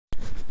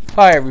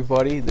Hi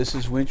everybody, this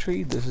is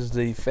Wintry. This is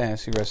the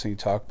Fantasy Wrestling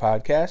Talk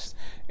podcast.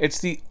 It's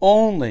the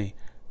only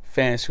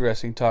Fantasy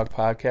Wrestling Talk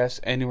podcast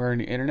anywhere on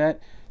the internet.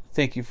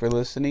 Thank you for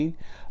listening.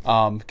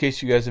 In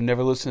case you guys have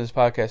never listened to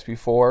this podcast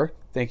before,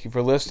 thank you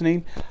for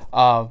listening.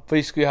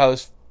 Basically how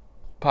this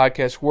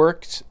podcast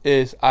works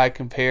is I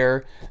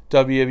compare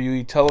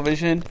WWE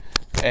television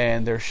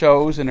and their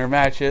shows and their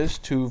matches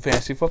to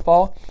fantasy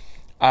football.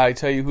 I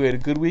tell you who had a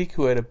good week,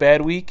 who had a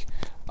bad week,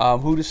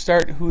 who to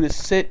start, who to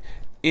sit.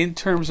 In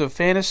terms of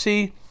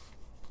fantasy,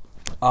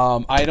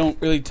 I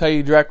don't really tell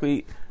you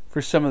directly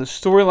for some of the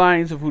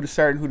storylines of who to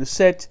start and who to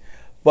sit,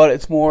 but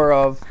it's more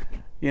of,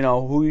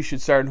 who you should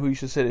start and who you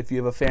should sit if you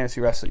have a fantasy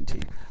wrestling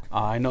team.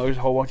 I know there's a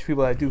whole bunch of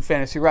people that do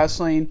fantasy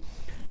wrestling,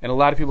 and a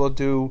lot of people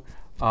do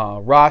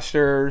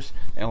rosters,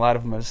 and a lot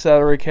of them have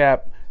salary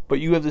cap, but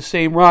you have the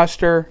same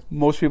roster,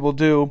 most people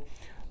do,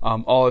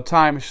 all the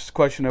time. It's just a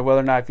question of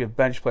whether or not if you have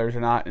bench players or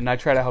not, and I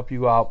try to help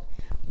you out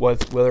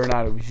with whether or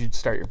not you should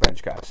start your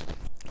bench guys.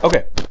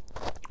 Okay,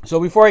 so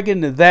before I get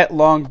into that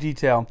long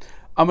detail,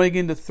 I'm going to get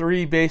into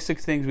three basic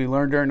things we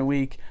learned during the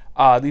week.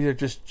 These are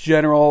just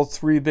general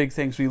three big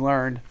things we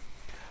learned.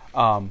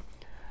 The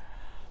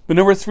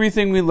number three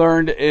thing we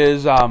learned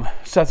is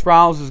Seth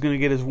Rollins is going to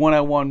get his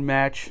one-on-one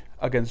match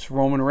against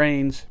Roman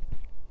Reigns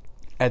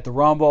at the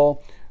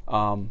Rumble.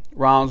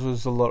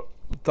 Rollins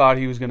thought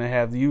he was going to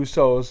have the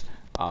Usos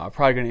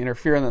probably going to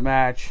interfere in the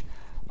match.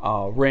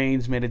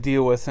 Reigns made a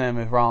deal with him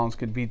if Rollins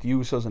could beat the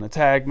Usos in a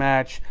tag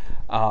match,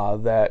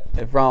 that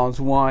if Rollins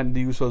won,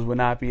 the Usos would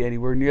not be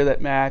anywhere near that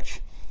match.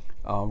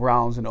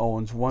 Rollins and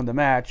Owens won the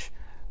match,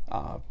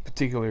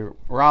 particularly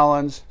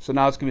Rollins. So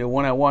now it's going to be a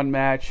one-on-one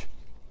match.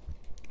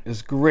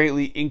 This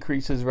greatly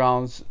increases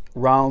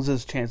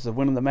Rollins' chances of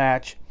winning the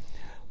match,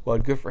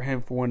 but good for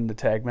him for winning the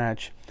tag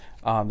match.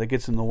 That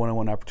gets him the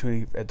one-on-one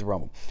opportunity at the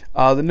Rumble.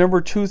 The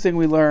number two thing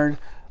we learned,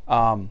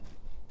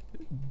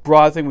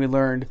 broad thing we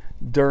learned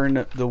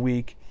during the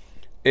week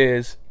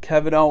is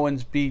Kevin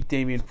Owens beat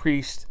Damian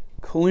Priest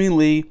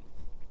cleanly.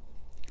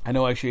 I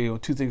know actually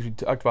two things we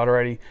talked about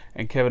already,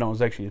 and Kevin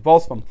Owens actually is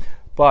both of them.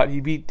 But he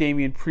beat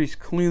Damian Priest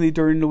cleanly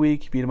during the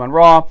week. He beat him on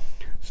Raw.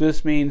 So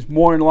this means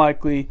more than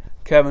likely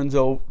Kevin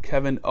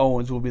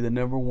Owens will be the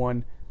number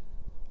one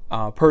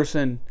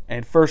person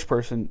and first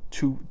person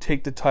to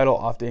take the title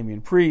off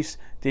Damian Priest.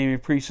 Damian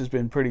Priest has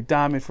been pretty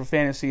dominant for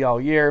fantasy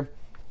all year.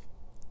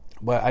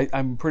 But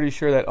I'm pretty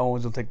sure that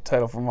Owens will take the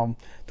title from him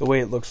the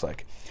way it looks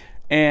like.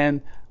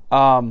 And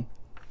the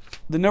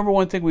number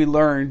one thing we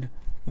learned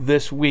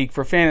this week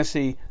for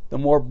fantasy, the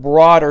more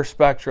broader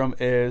spectrum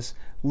is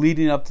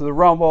leading up to the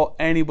Rumble,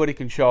 anybody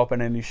can show up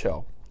on any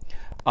show.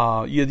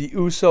 You have the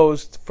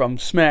Usos from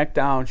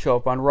SmackDown show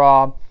up on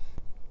Raw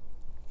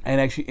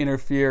and actually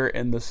interfere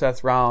in the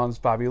Seth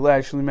Rollins-Bobby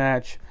Lashley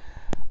match.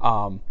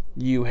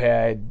 You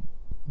had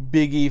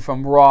Big E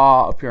from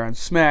Raw appear on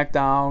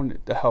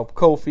SmackDown to help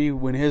Kofi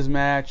win his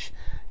match.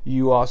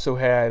 You also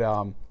had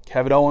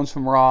Kevin Owens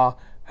from Raw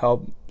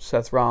help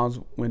Seth Rollins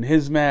win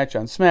his match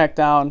on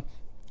SmackDown.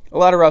 A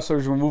lot of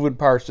wrestlers were moving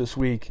parts this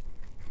week.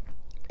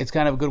 It's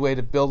kind of a good way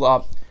to build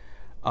up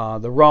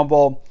the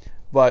Rumble,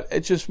 but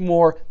it's just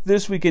more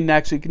this week and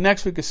next week.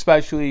 Next week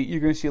especially, you're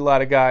going to see a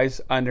lot of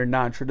guys on their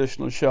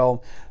non-traditional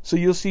show. So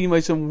you'll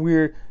see some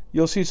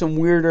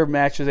weirder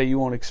matches that you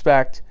won't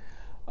expect.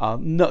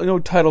 No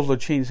titles will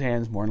change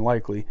hands more than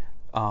likely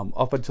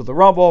up until the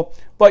Rumble,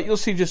 but you'll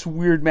see just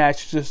weird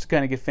matches just to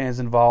kind of get fans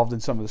involved in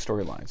some of the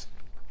storylines.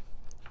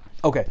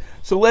 Okay,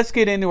 so let's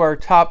get into our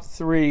top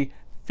three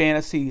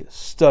fantasy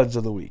studs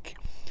of the week.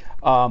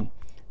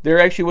 There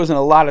actually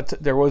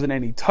wasn't there wasn't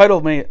any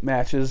title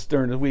matches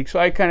during the week,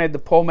 so I kind of had the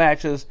poll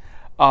matches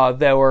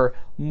that were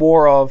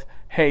more of,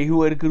 hey,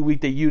 who had a good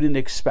week that you didn't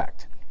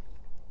expect.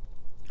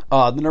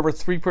 The number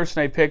three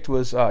person I picked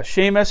was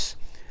Sheamus.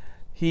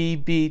 He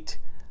beat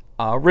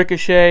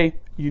Ricochet.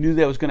 You knew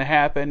that was going to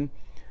happen.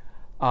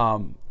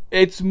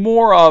 It's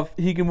more of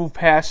he can move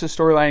past the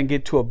storyline and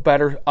get to a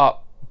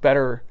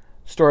better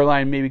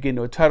storyline, maybe get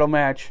into a title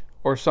match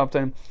or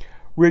something.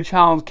 Ridge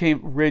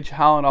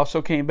Holland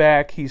also came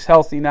back. He's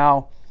healthy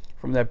now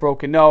from that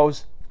broken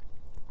nose.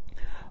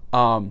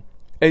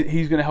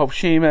 He's going to help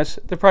Sheamus.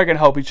 They're probably going to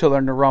help each other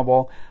in the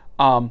Rumble.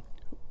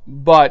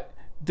 But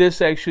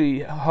this actually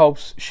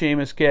helps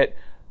Sheamus get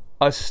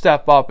a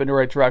step up in the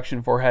right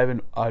direction for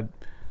having a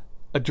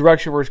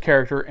direction for his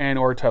character and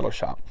or a title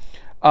shot.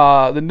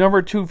 The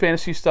number two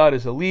fantasy stud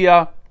is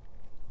Aaliyah.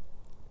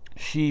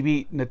 She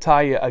beat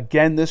Natalya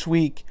again this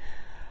week.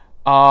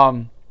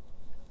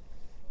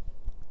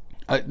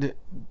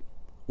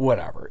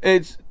 Whatever.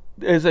 It's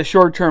a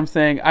short-term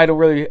thing. I don't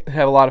really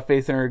have a lot of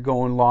faith in her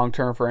going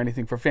long-term for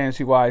anything for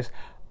fantasy-wise.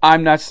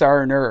 I'm not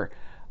starting her.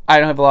 I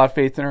don't have a lot of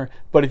faith in her.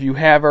 But if you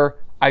have her,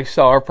 I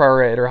saw her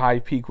prior at her high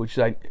peak, which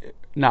is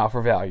now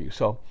for value.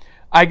 So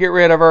I get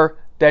rid of her.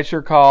 That's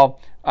your call.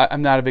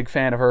 I'm not a big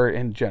fan of her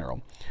in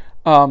general.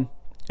 And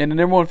the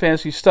number one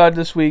fantasy stud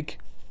this week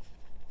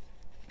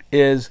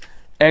is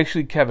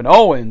actually Kevin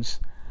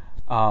Owens.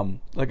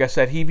 Like I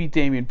said, he beat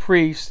Damian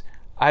Priest.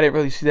 I didn't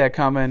really see that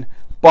coming,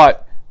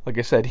 but Like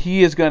I said,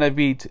 he is going to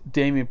beat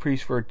Damian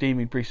Priest for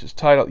Damian Priest's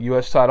title,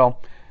 U.S. title.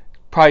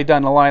 Probably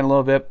down the line a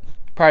little bit.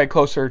 Probably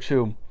closer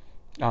to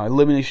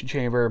Elimination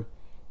Chamber.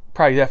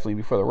 Probably definitely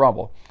before the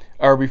Rumble.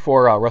 Or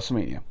before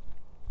WrestleMania.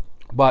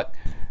 But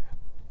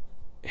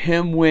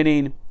him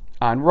winning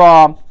on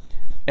Raw,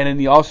 and then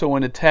he also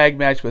won a tag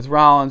match with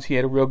Rollins. He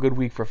had a real good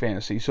week for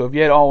fantasy. So if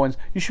you had Owens,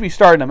 you should be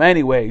starting him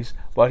anyways.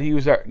 But he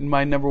was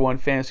my number one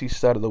fantasy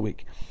stud of the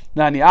week.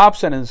 Now, on the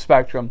opposite end of the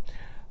spectrum,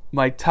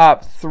 my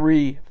top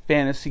 3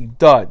 fantasy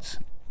duds.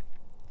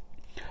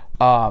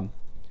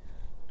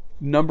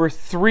 Number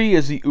 3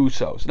 is the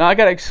Usos. Now, I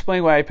got to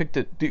explain why I picked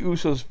the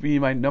Usos to be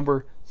my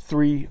number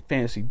 3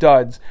 fantasy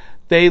duds.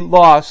 They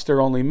lost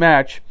their only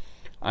match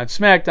on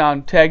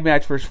SmackDown, tag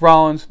match versus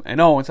Rollins and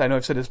Owens. I know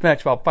I've said this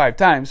match about 5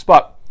 times,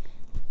 but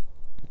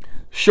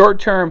short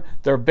term,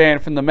 they're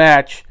banned from the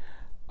match,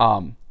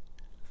 from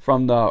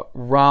the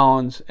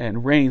Rollins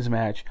and Reigns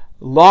match.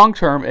 Long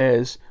term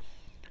is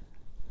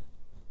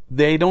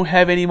they don't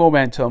have any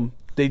momentum,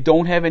 they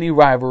don't have any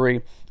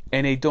rivalry,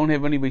 and they don't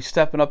have anybody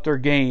stepping up their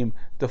game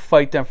to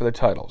fight them for the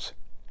titles.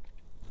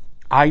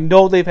 I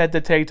know they've had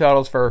the tag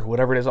titles for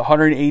whatever it is,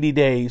 180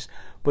 days,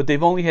 but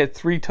they've only had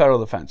 3 title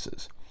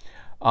defenses.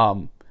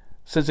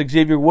 Since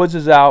Xavier Woods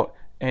is out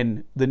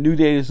and the New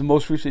Day is the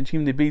most recent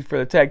team to beat for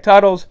the tag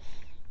titles,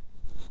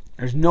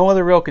 there's no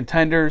other real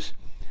contenders.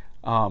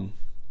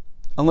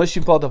 Unless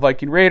you pull out the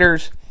Viking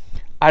Raiders.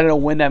 I don't know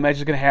when that match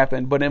is going to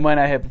happen, but it might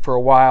not happen for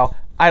a while.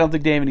 I don't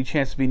think they have any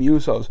chance to beat the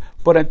Usos.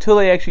 But until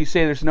they actually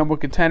say there's a number one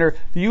contender,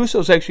 the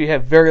Usos actually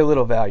have very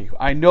little value.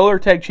 I know they're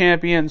tag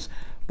champions,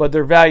 but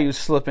their value is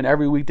slipping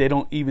every week. They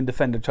don't even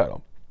defend the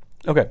title.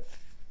 Okay.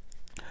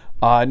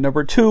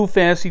 Number 2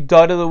 fantasy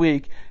dud of the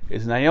week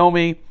is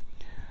Naomi.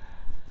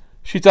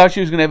 She thought she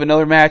was going to have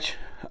another match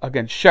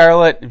against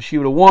Charlotte. If she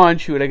would have won,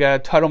 she would have got a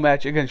title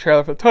match against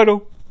Charlotte for the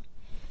title.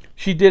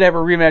 She did have a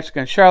rematch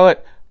against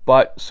Charlotte,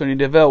 but Sonya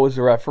Deville was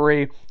the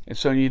referee, and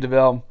Sonya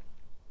Deville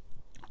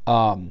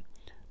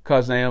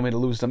caused Naomi to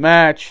lose the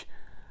match.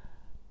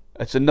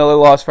 That's another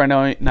loss for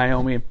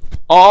Naomi.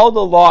 All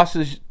the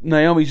losses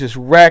Naomi's just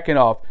racking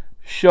up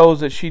shows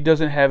that she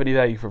doesn't have any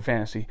value for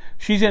fantasy.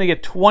 She's going to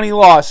get 20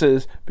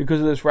 losses because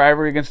of this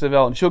rivalry against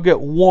Deville, and she'll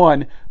get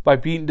 1 by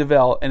beating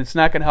Deville, and it's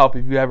not going to help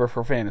if you have her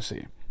for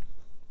fantasy.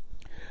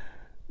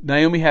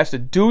 Naomi has to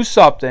do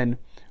something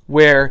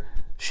where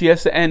she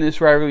has to end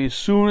this rivalry as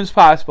soon as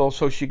possible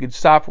so she can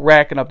stop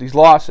racking up these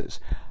losses.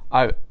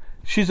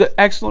 She's an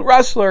excellent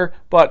wrestler,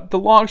 but the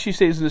longer she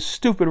stays in this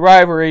stupid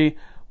rivalry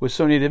with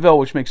Sonya Deville,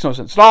 which makes no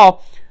sense at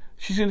all,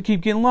 she's going to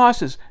keep getting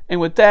losses.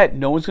 And with that,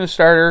 no one's going to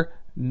start her,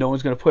 no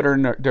one's going to put her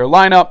in their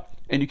lineup,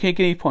 and you can't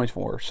get any points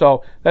for her.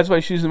 So that's why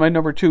she's my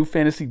number 2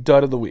 fantasy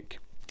dud of the week.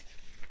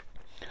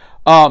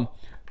 The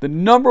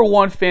number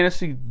 1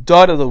 fantasy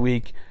dud of the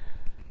week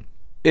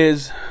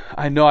is,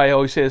 I know I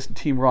always say this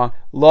team wrong,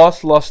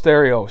 Los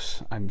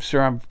Losterios. I'm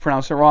sure I'm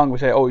pronouncing it wrong,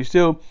 which I always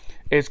do.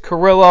 It's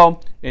Carrillo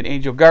and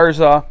Angel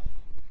Garza.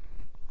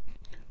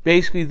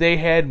 Basically, they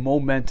had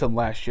momentum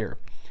last year.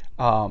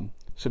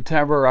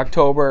 September,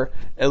 October,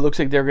 it looks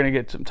like they're going to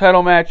get some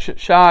title match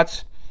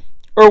shots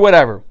or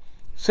whatever.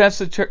 Since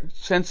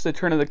the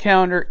turn of the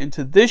calendar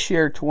into this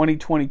year,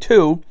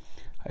 2022,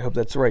 I hope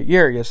that's the right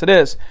year. Yes, it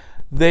is.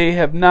 They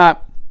have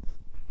not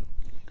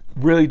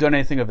really done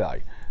anything of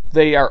value.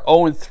 They are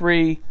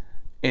 0-3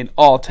 in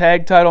all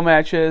tag title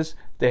matches.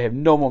 They have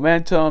no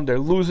momentum. They're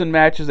losing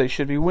matches they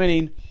should be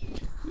winning.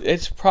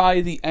 It's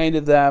probably the end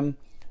of them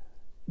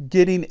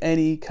getting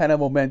any kind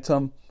of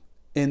momentum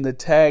in the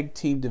tag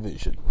team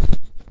division.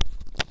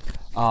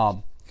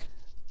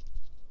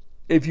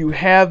 If you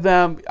have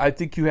them, I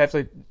think you have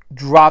to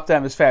drop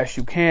them as fast as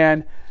you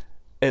can.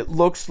 It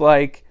looks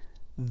like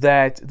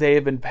that they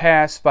have been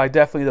passed by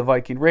definitely the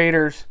Viking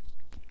Raiders.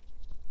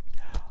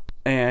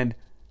 And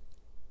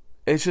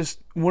it's just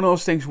one of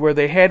those things where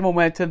they had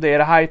momentum, they had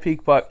a high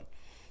peak, but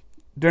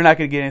they're not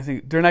going to get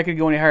anything. They're not going to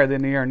go any higher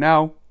than they are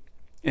now.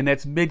 And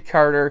that's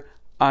mid-Carter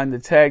on the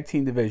tag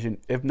team division,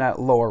 if not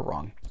lower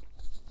rung.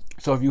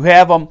 So if you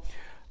have them,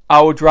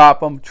 I would drop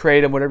them,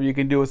 trade them, whatever you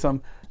can do with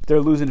them.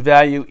 They're losing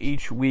value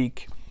each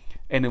week.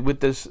 And with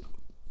this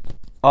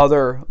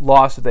other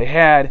loss that they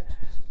had,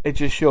 it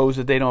just shows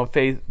that they don't have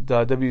faith.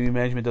 The WWE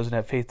management doesn't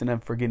have faith in them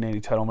for getting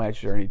any title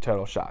matches or any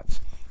title shots.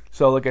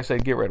 So like I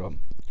said, get rid of them.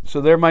 So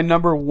they're my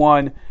number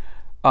 1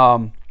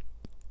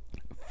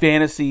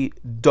 fantasy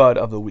dud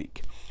of the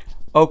week.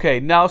 Okay,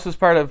 now this is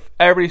part of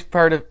everybody's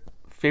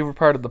favorite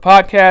part of the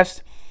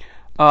podcast.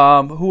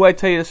 Who I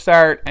tell you to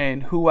start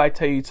and who I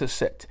tell you to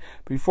sit.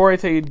 Before I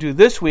tell you to do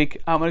this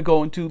week, I'm going to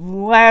go into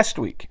last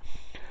week.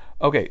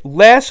 Okay,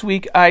 last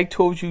week I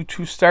told you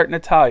to start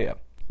Natalya.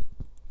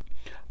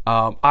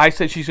 I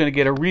said she's going to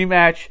get a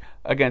rematch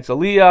against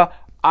Aaliyah.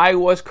 I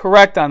was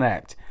correct on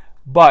that,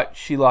 but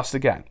she lost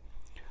again.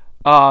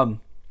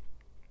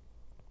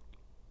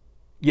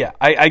 Yeah,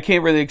 I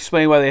can't really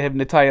explain why they have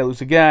Natalya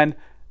lose again.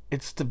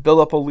 It's to build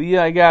up Aaliyah,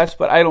 I guess,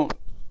 but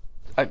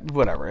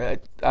whatever.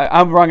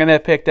 I'm wrong on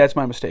that pick. That's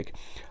my mistake.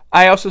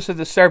 I also said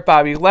to start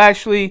Bobby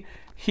Lashley.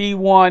 He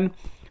won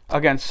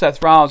against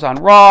Seth Rollins on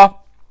Raw.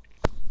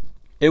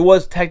 It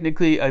was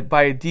technically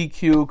by a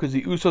DQ because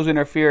the Usos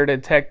interfered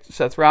and attacked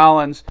Seth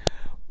Rollins.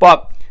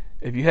 But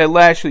if you had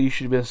Lashley, you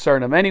should have been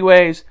starting him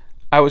anyways.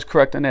 I was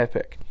correct on that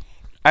pick.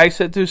 I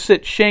said to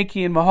sit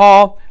Shanky and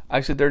Mahal.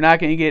 I said they're not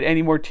going to get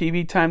any more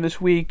TV time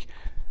this week.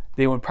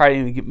 They would probably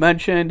even get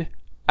mentioned.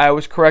 I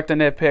was correct on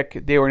that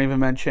pick. They weren't even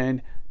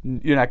mentioned.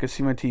 You're not going to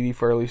see them on TV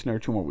for at least another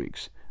 2 more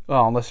weeks.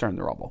 Well, unless they're in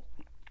the Rumble.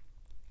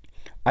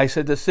 I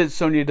said to sit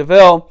Sonya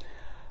Deville.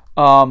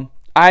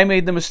 I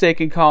made the mistake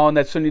in calling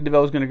that Sonya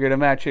Deville was going to get a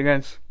match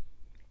against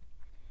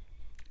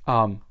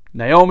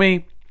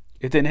Naomi.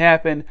 It didn't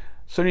happen.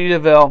 Sonya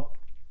Deville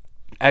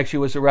actually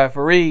was the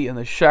referee in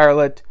the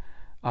Charlotte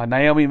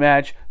Naomi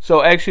match.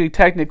 So actually,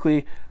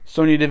 technically,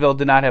 Sonya Deville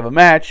did not have a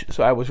match.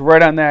 So I was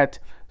right on that.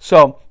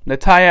 So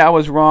Natalya, I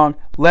was wrong.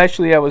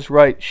 Lashley, I was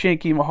right.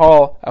 Shanky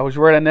Mahal, I was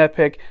right on that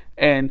pick.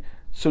 And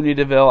Sonya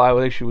Deville, I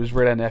actually was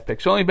right on that pick.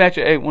 So the only match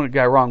I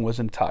got wrong was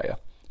Natalya.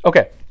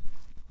 Okay.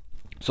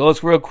 So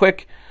let's real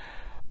quick.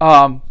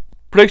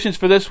 Predictions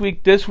for this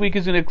week. This week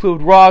is going to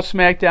include Raw,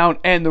 SmackDown,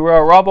 and the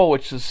Royal Rumble,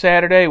 which is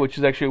Saturday, which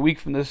is actually a week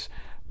from this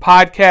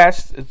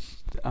podcast.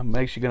 I'm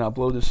actually going to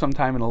upload this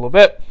sometime in a little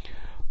bit.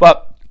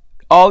 But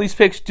all these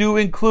picks do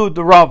include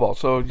the Rumble.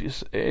 So,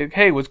 just,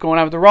 hey, what's going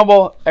on with the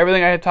Rumble?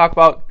 Everything I had to talk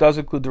about does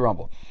include the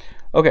Rumble.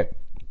 Okay.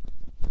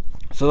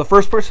 So the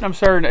first person I'm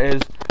starting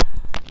is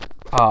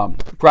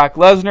Brock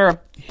Lesnar.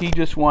 He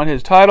just won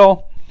his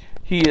title.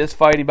 He is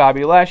fighting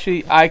Bobby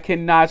Lashley. I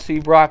cannot see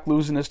Brock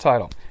losing his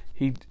title.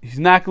 He's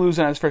not going to lose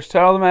on his first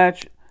title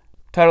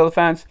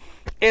defense.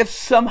 If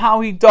somehow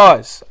he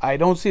does, I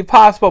don't see it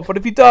possible, but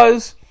if he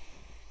does,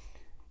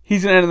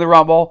 he's going to enter the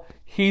Rumble.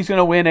 He's going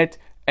to win it,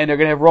 and they're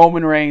going to have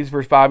Roman Reigns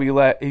versus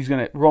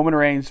Roman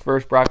Reigns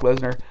versus Brock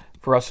Lesnar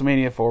for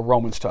WrestleMania for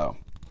Roman's title.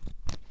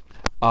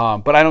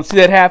 But I don't see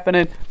that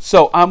happening,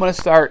 so I'm going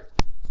to start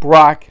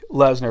Brock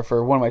Lesnar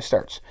for one of my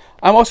starts.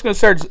 I'm also going to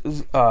start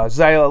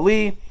Xia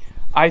Li.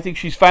 I think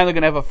she's finally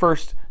going to have a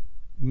first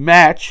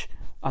match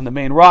on the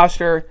main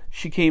roster.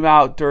 She came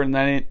out during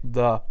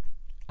the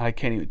I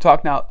can't even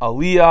talk now,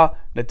 Aaliyah,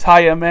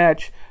 Natalya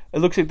match. It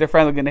looks like they're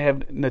finally going to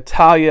have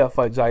Natalya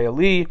fight Xia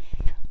Li.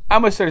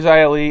 I'm going to start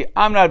Xia Li.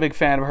 I'm not a big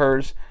fan of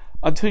hers.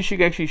 Until she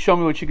can actually show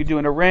me what she could do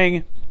in a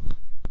ring,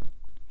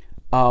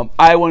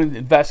 I want to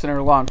invest in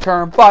her long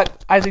term,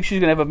 but I think she's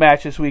going to have a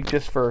match this week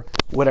just for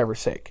whatever's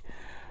sake.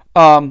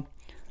 I'm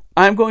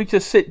going to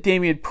sit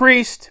Damian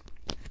Priest.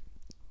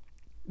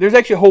 There's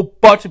actually a whole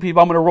bunch of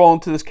people I'm going to roll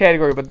into this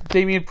category, but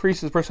Damian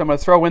Priest is the person I'm going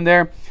to throw in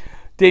there.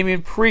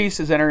 Damian Priest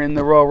is entering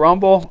the Royal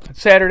Rumble on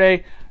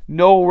Saturday.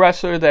 No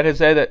wrestler that has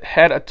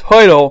had a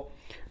title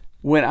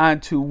went on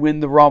to win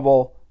the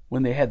Rumble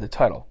when they had the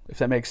title, if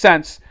that makes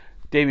sense.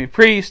 Damian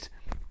Priest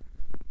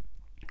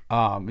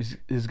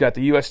he's got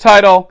the U.S.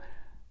 title.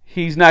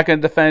 He's not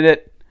going to defend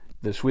it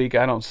this week.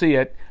 I don't see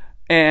it.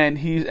 And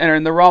he's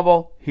entering the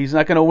Rumble. He's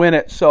not going to win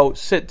it, so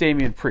sit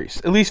Damian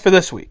Priest, at least for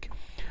this week.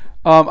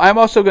 I'm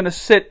also going to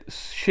sit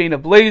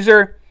Shayna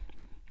Baszler.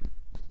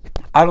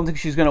 I don't think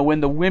she's going to win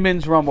the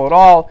Women's Rumble at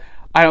all.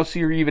 I don't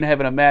see her even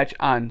having a match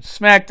on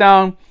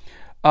SmackDown.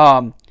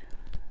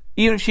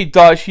 Even if she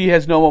does, she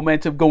has no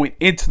momentum going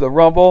into the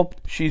Rumble.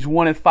 She's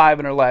 1-5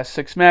 in her last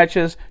 6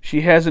 matches.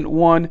 She hasn't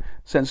won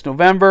since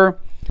November.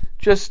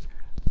 Just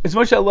as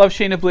much as I love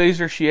Shayna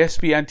Baszler, she has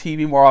to be on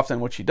TV more often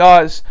than what she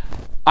does.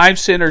 I'm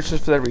sitting her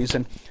just for that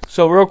reason.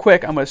 So real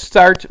quick, I'm going to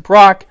start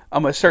Brock.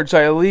 I'm going to start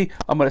Xia Li.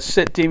 I'm going to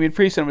sit Damian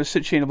Priest, and I'm going to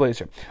sit Shayna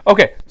Baszler.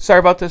 Okay, sorry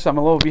about this. I'm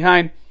a little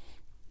behind.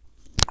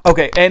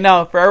 Okay, and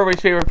now for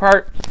everybody's favorite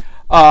part,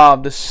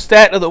 the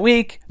stat of the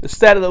week. The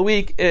stat of the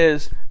week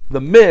is The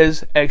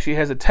Miz actually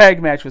has a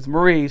tag match with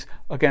Maryse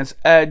against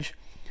Edge.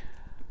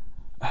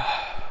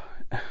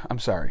 I'm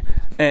sorry.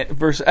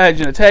 Versus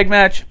Edge in a tag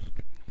match.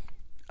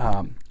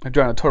 I'm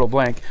drawing a total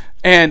blank.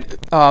 And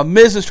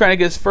Miz is trying to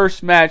get his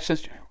first match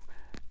since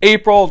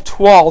April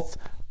 12th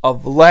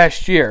of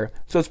last year.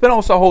 So it's been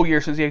almost a whole year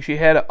since he actually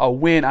had a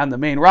win on the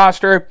main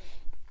roster.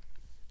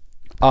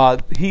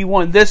 He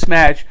won this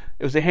match.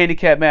 It was a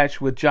handicap match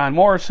with John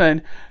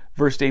Morrison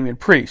versus Damian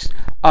Priest.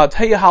 I'll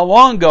tell you how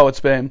long ago it's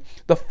been.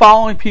 The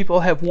following people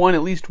have won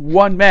at least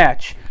one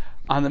match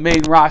on the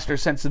main roster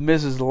since The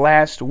Miz's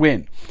last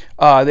win.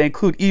 They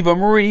include Eva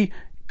Marie,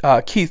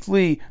 Keith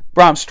Lee,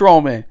 Braun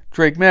Strowman,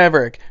 Drake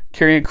Maverick,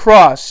 Karrion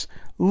Kross,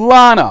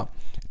 Lana,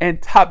 and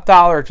Top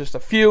Dollar, just a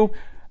few.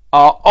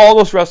 All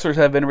those wrestlers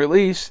have been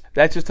released.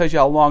 That just tells you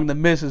how long The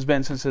Miz has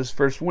been since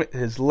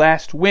his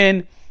last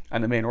win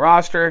on the main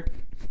roster.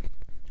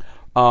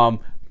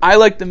 I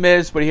like The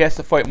Miz, but he has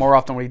to fight more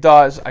often than he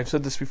does. I've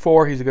said this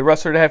before. He's a good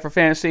wrestler to have for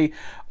fantasy.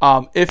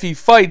 If he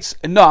fights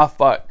enough,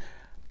 but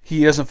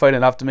he doesn't fight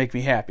enough to make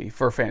me happy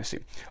for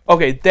fantasy.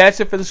 Okay,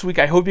 that's it for this week.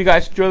 I hope you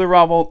guys enjoy the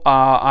Rumble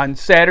on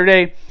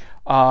Saturday.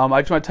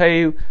 I just want to tell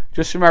you,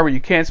 just remember,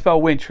 you can't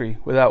spell Wintry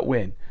without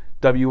win.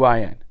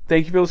 W-I-N.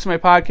 Thank you for listening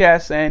to my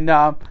podcast,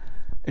 and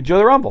enjoy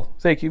the Rumble.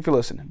 Thank you for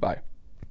listening. Bye.